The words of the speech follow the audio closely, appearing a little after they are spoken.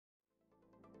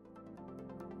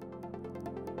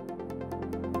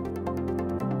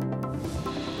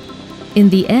In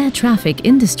the air traffic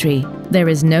industry, there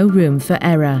is no room for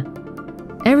error.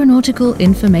 Aeronautical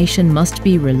information must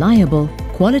be reliable,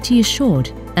 quality assured,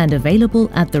 and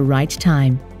available at the right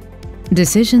time.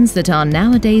 Decisions that are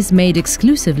nowadays made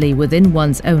exclusively within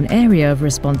one's own area of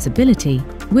responsibility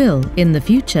will, in the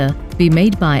future, be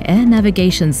made by air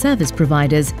navigation service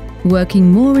providers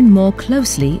working more and more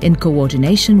closely in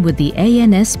coordination with the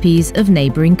ANSPs of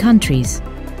neighboring countries.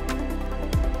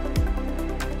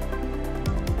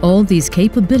 All these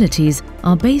capabilities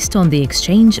are based on the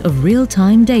exchange of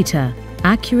real-time data,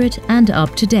 accurate and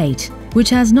up-to-date,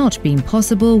 which has not been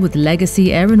possible with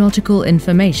legacy aeronautical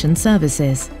information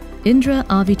services. Indra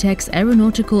Avitech's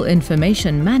aeronautical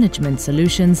information management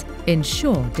solutions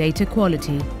ensure data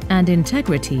quality and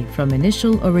integrity from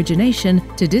initial origination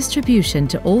to distribution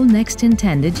to all next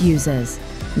intended users.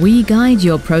 We guide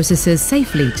your processes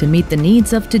safely to meet the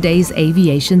needs of today's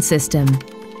aviation system.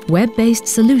 Web-based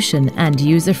solution and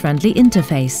user-friendly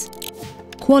interface.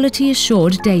 Quality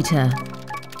assured data.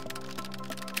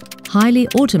 Highly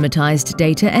automatized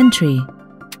data entry.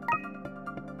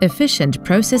 Efficient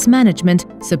process management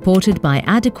supported by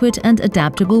adequate and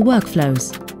adaptable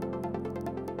workflows.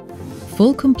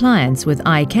 Full compliance with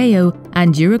ICAO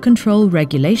and Eurocontrol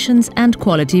regulations and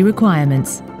quality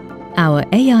requirements. Our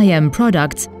AIM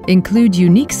products include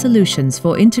unique solutions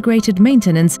for integrated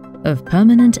maintenance of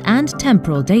permanent and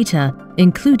temporal data,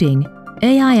 including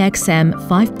AIXM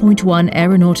 5.1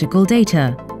 aeronautical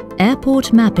data,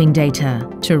 airport mapping data,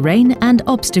 terrain and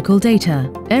obstacle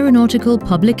data, aeronautical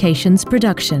publications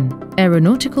production,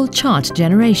 aeronautical chart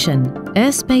generation,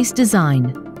 airspace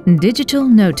design, digital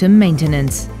NOTAM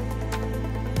maintenance.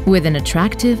 With an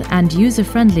attractive and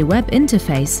user-friendly web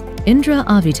interface, Indra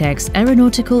Avitech's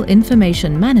Aeronautical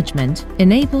Information Management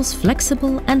enables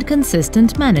flexible and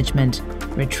consistent management,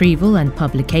 retrieval and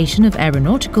publication of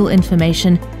aeronautical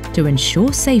information to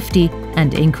ensure safety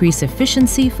and increase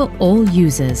efficiency for all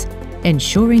users,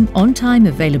 ensuring on-time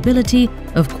availability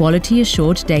of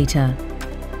quality-assured data.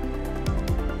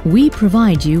 We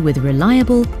provide you with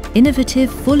reliable,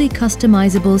 innovative, fully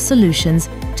customizable solutions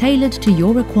tailored to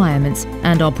your requirements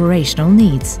and operational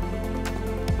needs.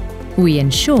 We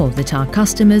ensure that our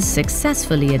customers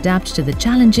successfully adapt to the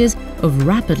challenges of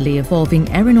rapidly evolving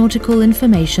aeronautical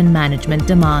information management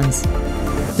demands.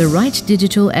 The right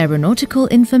digital aeronautical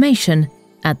information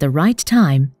at the right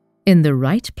time, in the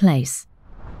right place.